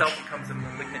force. He himself becomes a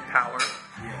malignant power.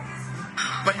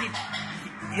 But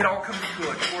it all comes to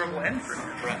a horrible end for him.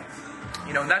 Right.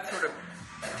 And that sort of,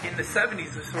 in the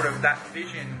 70s, the sort of that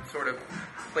vision sort of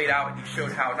played out, and he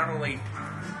showed how not only,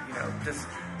 the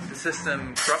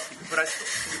system corrupts people, but I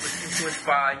still it was influenced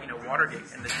by,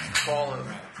 Watergate and the fall of,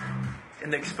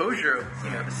 and the exposure of,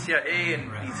 the CIA and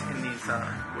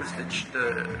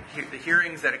the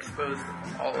hearings that exposed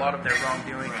a lot of their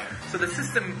wrongdoing. Right. So the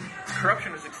system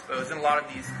corruption was exposed, and a lot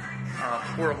of these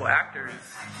horrible actors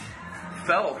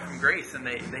fell from grace, and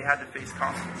they had to face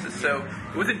consequences. So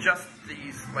it wasn't just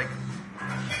these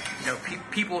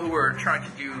people who were trying to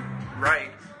do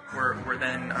right were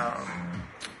then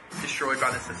destroyed by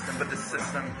the system, but the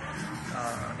system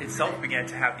itself began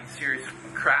to have these serious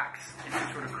cracks and to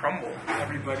sort of crumble.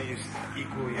 Everybody is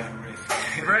equally at risk.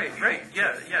 Right,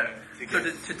 yeah. So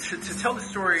to tell the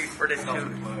story, or to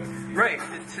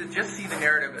just see the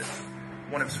narrative as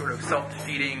one of sort of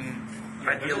self-defeating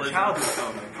idealism. It's a childhood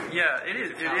film. Yeah, it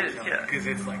is. Because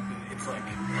it's like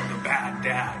the bad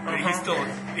dad, but he's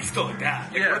still a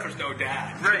dad. What if there's no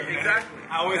dad? Right, exactly.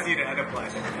 I always need to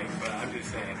enterprise everything, but I'm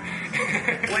just saying.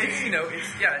 Well, it's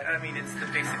the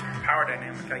basic power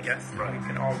dynamic, I guess. Right. We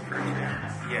can all prove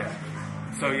that. Yeah.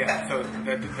 So that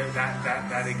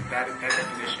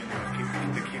definition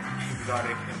of the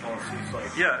exotic impulses,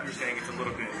 like you're saying, it's a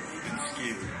little bit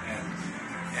skewed, and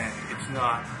it's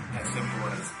not as simple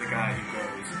as the guy who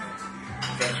goes and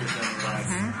ventures nonetheless,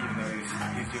 even though he's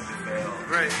doomed to fail.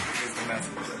 Right. Is the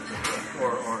message of the book,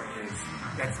 or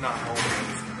that's not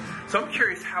always. So I'm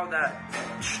curious how that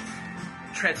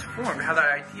transformed, how that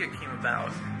idea came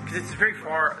about, because it's very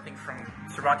far, I think, from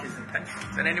Cervantes'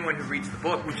 intentions. And anyone who reads the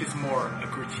book, which is more a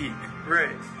critique,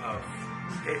 right, of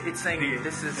it's saying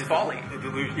this is folly. The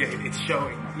delusion. Yeah, it's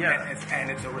showing. Yeah, and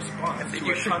it's a response to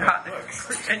you a should ton not. of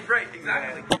books. And right,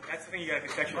 exactly. Yeah, that's the thing you gotta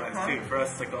contextualize too. For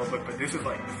us, it's like the whole book, but this was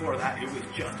like before that. It was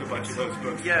just a bunch of those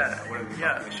books. Yeah. What are they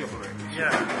called? The chivalry.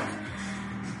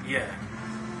 Yeah.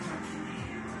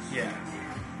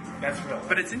 That's real.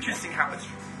 But it's interesting how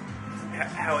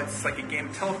it's like a game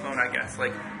of telephone, I guess.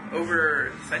 Like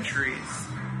over centuries,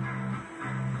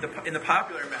 in the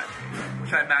popular imagination,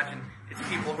 which I imagine it's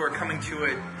people who are coming to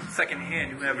it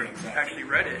secondhand who never actually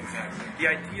read it. Exactly. The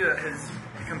idea has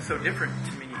become so different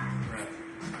to me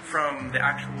from the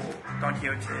actual Don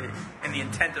Quixote and the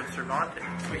intent of Cervantes.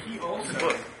 But he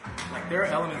also, like, there are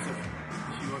elements of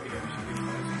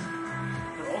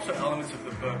there are also elements of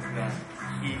the book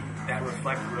that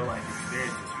reflect real life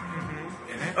experiences.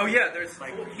 In it. Oh yeah, there's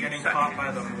like getting caught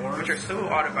by the Moors, which are so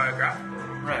autobiographical.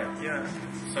 Right. Yeah.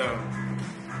 So,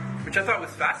 which I thought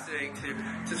was fascinating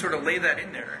to sort of lay that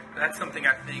in there. That's something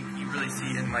I think you really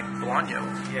see in like Bolaño.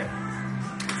 Yeah.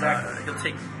 Exactly. He'll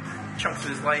take chunks of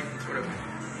his life and sort of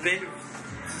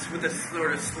with a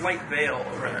sort of slight veil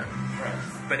over them. Right.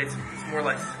 But it's more or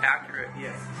less accurate.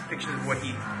 Yeah. Pictures of what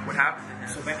happened to him.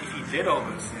 So then, if he did all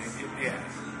those things,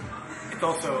 it's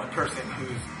also a person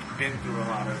who's been through a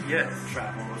lot of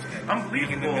travels and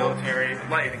being in the military, and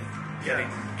getting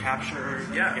captured,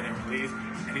 and getting released,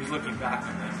 and he's looking back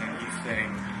on that and he's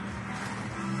saying,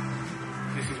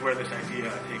 this is where this idea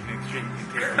of taking an extreme can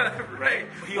take you, right.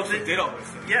 He also did all those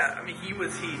things. Yeah, I mean, he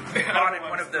fought in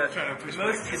one of the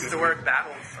most historic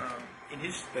battles in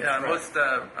his most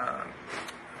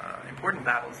important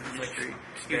battles in history.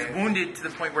 He was wounded to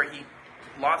the point where he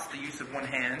lost the use of one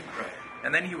hand,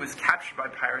 and then he was captured by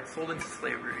pirates, sold into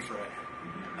slavery.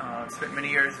 Spent many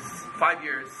years, 5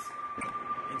 years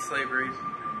in slavery.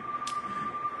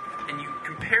 And you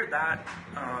compare that,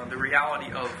 the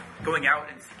reality of going out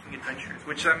and seeking adventures,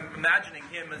 which I'm imagining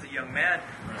him as a young man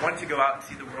wanting to go out and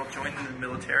see the world, join in the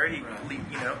military,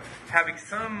 having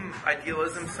some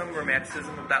idealism, some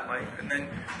romanticism of that life, and then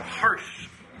the harsh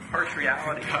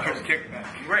reality. Harsh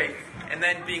kickback. Right. And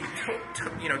then being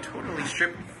totally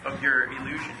stripped of your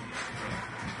illusion.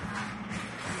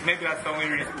 Maybe that's the only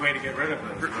way to get rid of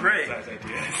those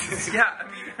ideas. Yeah, I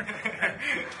mean,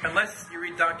 unless you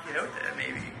read Don Quixote,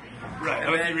 maybe. Right.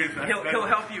 And then he'll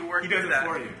help you work through that. He does it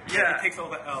for you. Yeah. He takes all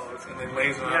the L's and then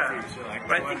lays them out for you. So like,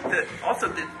 but I think that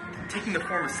also taking the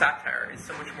form of satire is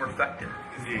so much more effective.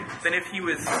 Indeed. Than if he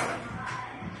was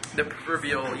the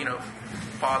proverbial,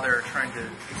 father trying to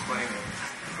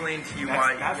explain to you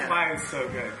why. That's why it's so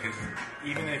good, because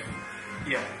even if,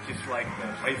 just like the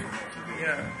playfulness of it.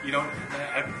 Yeah. You don't,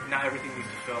 not everything needs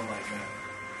to feel like an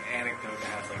anecdote that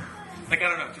has like I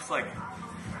don't know, just like,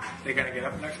 they're gonna get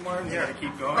up next morning, they're gonna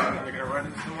keep going, and they're gonna run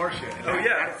into some more shit. And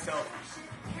that itself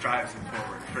drives it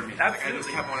forward for me. Absolutely. I just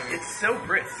have one of these. It's so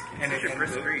brisk. And such a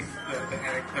brisk read.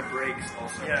 The breaks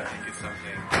also, I think, is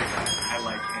something I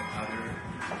like in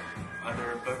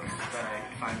other books that I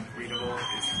find readable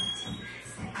is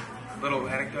little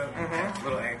anecdote,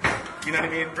 little anecdote. You know what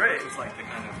I mean? Right. It's like the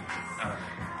kind of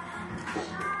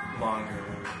longer,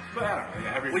 but I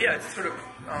don't know. Yeah, it's sort of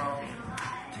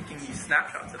taking these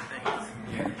snapshots of things.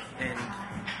 Yeah. And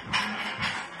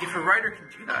if a writer can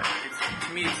do that,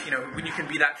 to me, it's when you can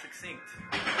be that succinct,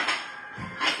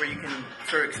 where you can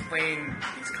sort of explain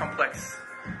these complex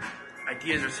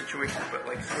ideas or situations, but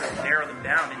like sort of narrow them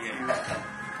down into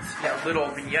little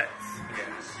vignettes. Yeah.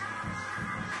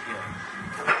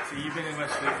 So you've been in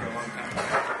Westlake for a long time.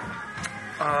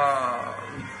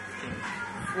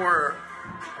 For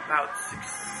about 6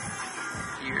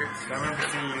 years. So I remember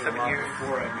seeing you 7 a lot years.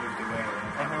 before I moved away.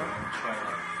 Probably like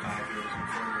 5 years or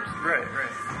 4 years ago. Right.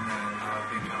 And then I've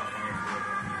been in California for a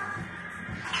little bit.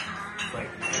 It's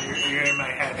like, you're in my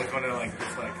head. It's one of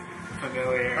this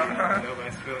familiar,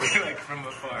 West Philly, from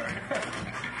afar.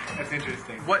 That's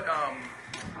interesting. What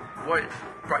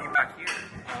brought you back here?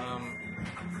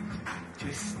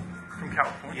 Just from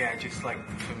California. Yeah, just like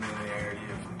the familiarity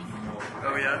of people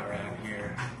around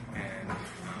here, and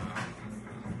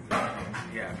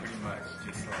pretty much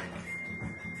just like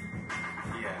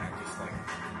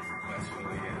West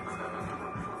Philly is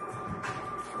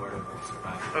affordable to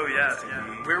survive. Oh yeah.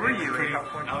 Where were you in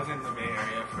California? I was in the Bay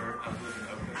Area I was living in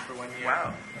Oakland for 1 year.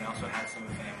 Wow. And I also had some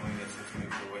family that's just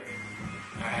moved away.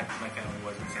 My family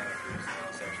was in Santa Cruz, and I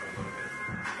was there for a little bit.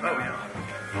 And I don't have a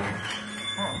family here.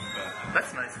 But,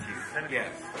 that's nice too. Yeah.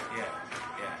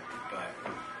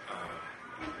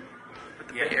 But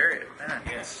the Bay Area, man,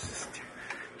 it's just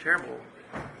terrible.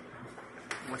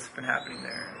 What's been happening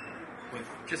there? With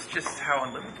just how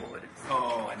unlivable it is.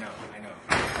 Oh, I know.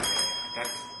 Yeah.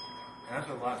 That's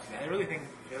a lot. I really think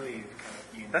Philly is kind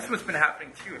of unique. That's what's been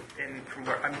happening too. From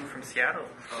where I moved from Seattle.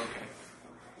 Okay.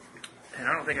 And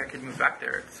I don't think I could move back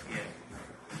there.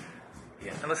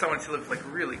 Yeah. Unless I wanted to live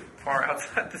really far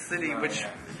outside the city, which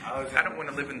I don't want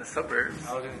to live in the suburbs.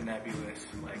 I was in the nebulous,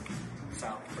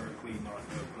 South Berkeley, North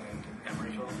Oakland,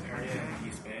 Emeryville area in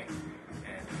East Bay,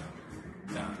 and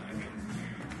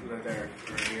we lived there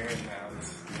for a year, and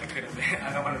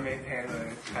I don't want to maintain the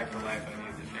type of life I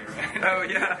need to live. Oh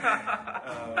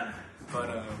yeah.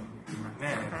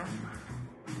 Man,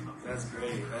 that's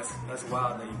great. That's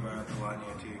wild that you brought up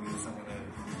Bolaño too, because someone that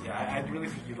I really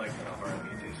think you'd like that Alvaro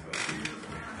Mutis, but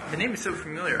the name is so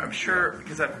familiar. I'm sure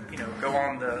because I go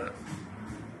on the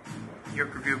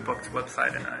York Review of Books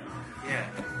website and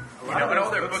but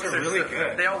all their books are really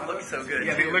good. They all look so good.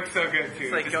 Yeah, they look so good too.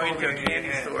 It's like going to a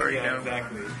candy store,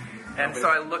 exactly. And so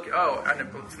I look.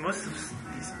 And most of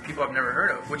these people I've never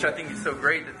heard of, which I think is so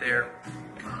great that they're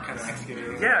kind of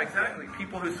excavating. Yeah, exactly.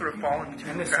 People who sort of fall into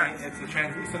the cracks. It's the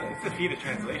feat of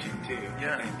translation too.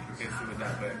 Yeah. I think basically with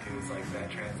that book, it was like that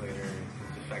translator.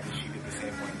 The fact that she did the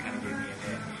same one kind of gave me a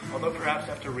hit. Although perhaps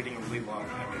after reading a really long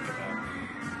book about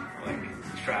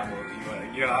travels,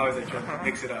 you always try to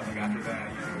mix it up. After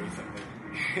that, read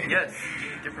something. Yes,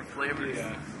 different flavors.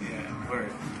 Yeah.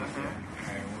 Word.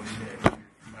 Alright, well shit.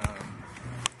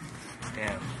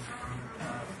 Damn.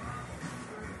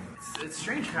 It's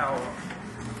strange how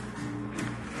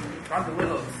Don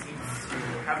DeLillo seems to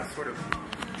have a sort of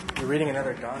You're reading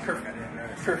another Don. prophetic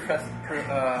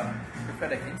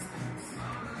instance.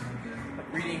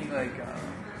 Like reading like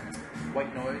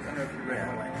White Noise. I don't know if you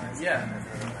read White Noise. Yeah.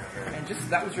 And just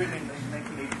that was written in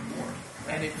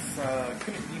 1984, and it's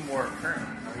couldn't be more current.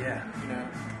 Yeah. You know.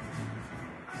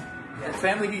 The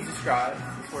family he describes,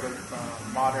 the sort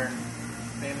of modern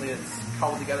family that's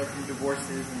cobbled together from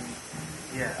divorces and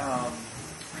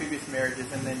previous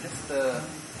marriages, and then just the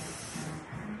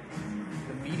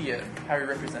media, how he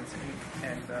represents it,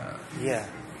 and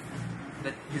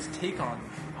that his take on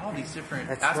all these different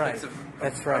aspects of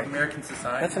American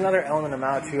society. That's another element of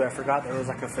Mao too. I forgot there was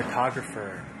like a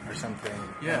photographer or something.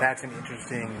 Yeah. And that's an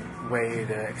interesting way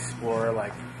to explore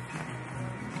like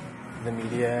the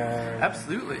media.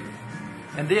 Absolutely.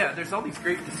 And there's all these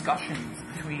great discussions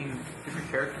between different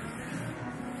characters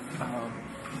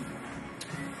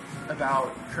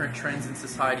about current trends in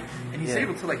society, and he's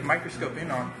able to like microscope in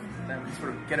on them and sort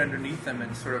of get underneath them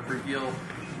and sort of reveal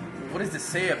what does this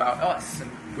say about us and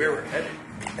where we're headed.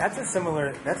 That's a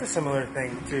similar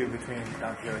thing too between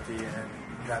Don Quixote and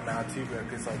that Mao Tzu book.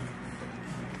 Because like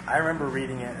I remember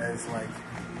reading it as like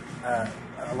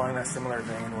along that similar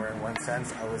vein, where in one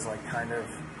sense I was like kind of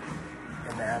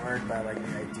enamored by like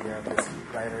the idea of this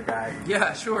writer guy.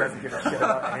 Yeah, sure. Who doesn't give a shit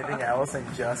about anything else and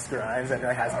just grinds and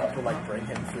like has people like bring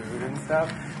him food and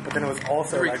stuff. But then it was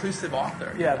also a like reclusive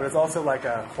author. Yeah, but it's also like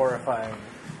a horrifying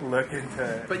look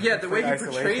into. But yeah, the way he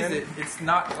isolation. portrays it, it's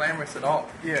not glamorous at all.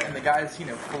 Yeah. And the guy's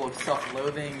full of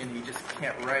self-loathing, and he just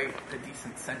can't write a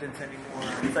decent sentence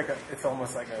anymore. It's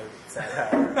almost like a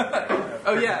satire.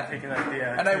 Oh yeah. Taking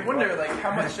idea. And I wonder like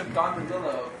how much of Don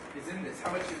DeLillo is in this.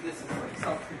 How much of this is like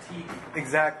self-critique?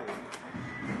 Exactly.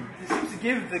 It seems to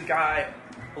give the guy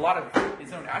a lot of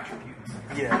his own attributes.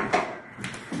 Yeah.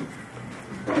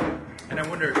 And I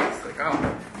wonder if it's like,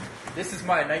 oh, this is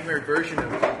my nightmare version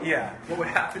of what would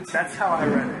happen to That's me. how I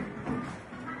read it.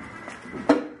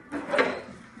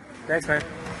 Thanks, man.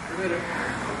 Later.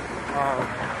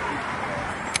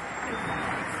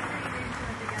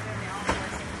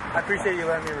 I appreciate you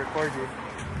letting me record you.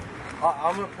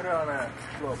 I'm going to put it on a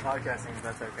little podcast thing, if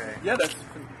that's okay. Yeah, that's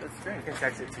great. I can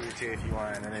text it to you, too, if you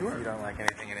want. And then if you don't like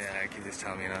anything in it, you can just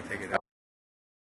tell me and I'll take it out.